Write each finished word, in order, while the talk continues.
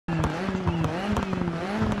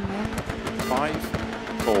5,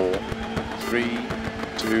 4, 3,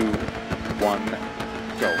 2, 1,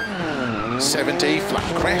 go. 70, flat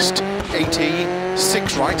crest, 80,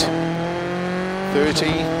 6 right, 30,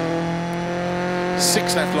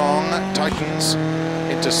 6 left long, tightens,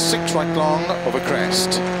 into 6 right long, over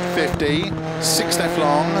crest, 50, 6 left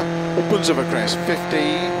long, opens over crest, 50,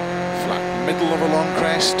 flat middle of a long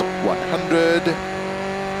crest, 100,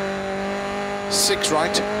 6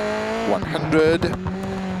 right, 100,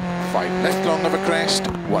 5 left long of a crest,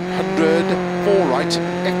 100, 4 right,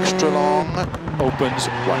 extra long, opens,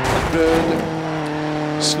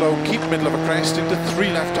 100, slow, keep middle of a crest, into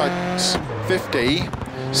 3 left tightens, 50,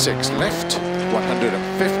 6 left,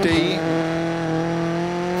 150,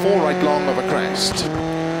 4 right long of a crest,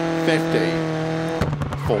 50,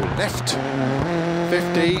 4 left,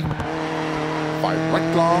 50, 5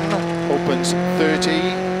 right long, opens 30,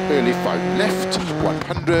 early 5 left,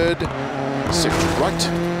 100, 6 right,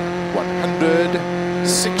 100,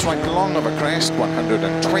 6 right long of a crest,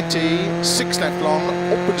 120, 6 left long,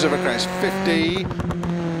 opens of a crest, 50,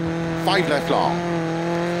 5 left long,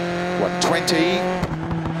 120,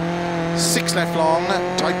 6 left long,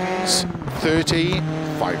 tightens, 30,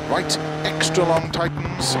 5 right, extra long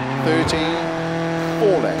tightens, 30,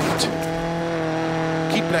 4 left,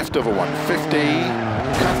 keep left over 150,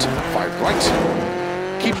 cut, 5 right,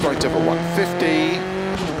 keep right over 150,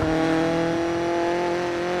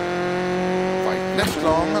 5 left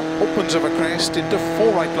long, opens over crest, into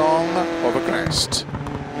 4 right long, over crest,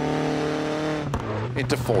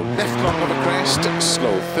 into 4 left long over crest,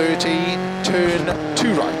 slow 30, turn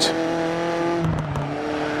 2 right,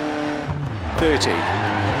 30,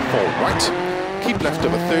 4 right, keep left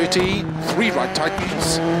over 30, 3 right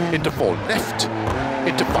tightens, into 4 left,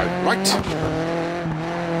 into 5 right,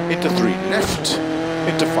 into 3 left,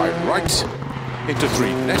 into 5 right, into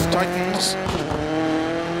 3 left tightens,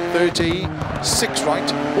 30, 6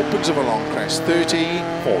 right, opens of a long crest, 30,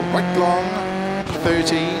 4 right long,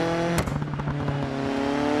 30,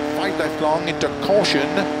 5 left long, into caution,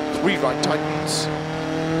 3 right tightens,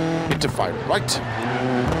 into 5 right,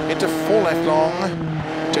 into 4 left long,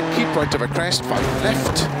 to keep right of a crest, 5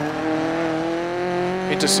 left,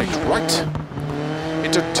 into 6 right,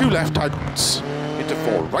 into 2 left tightens, into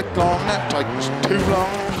 4 right long, tightens 2 long,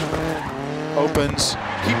 opens,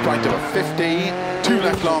 keep right of a 50, 2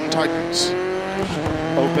 left long tightens,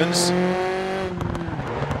 opens,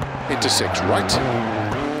 into 6 right,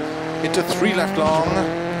 into 3 left long,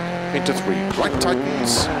 into 3 right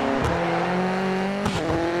tightens,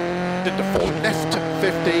 into 4 left,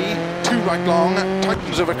 50, 2 right long,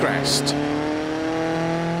 tightens over crest,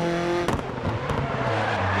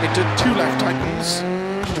 into 2 left tightens,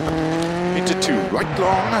 into 2 right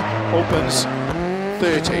long, opens,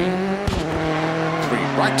 30, 3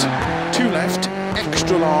 right, 2 left,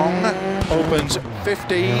 extra long, opens,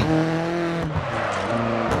 50,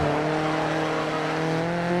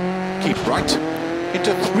 keep right,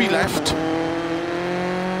 into 3 left,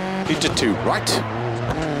 into 2 right,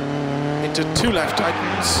 into 2 left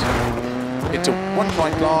tightens, into 1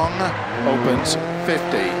 right long, opens,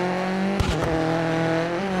 50,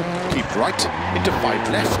 keep right, into 5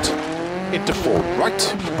 left, into 4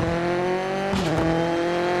 right,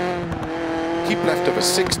 keep left over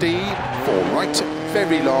 60, 4 right,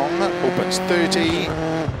 very long, opens 30,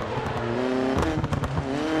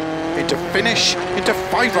 into finish, into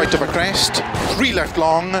 5 right of a crest, 3 left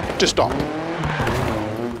long, to stop.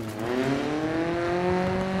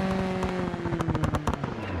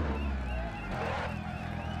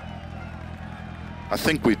 I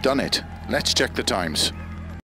think we've done it. Let's check the times.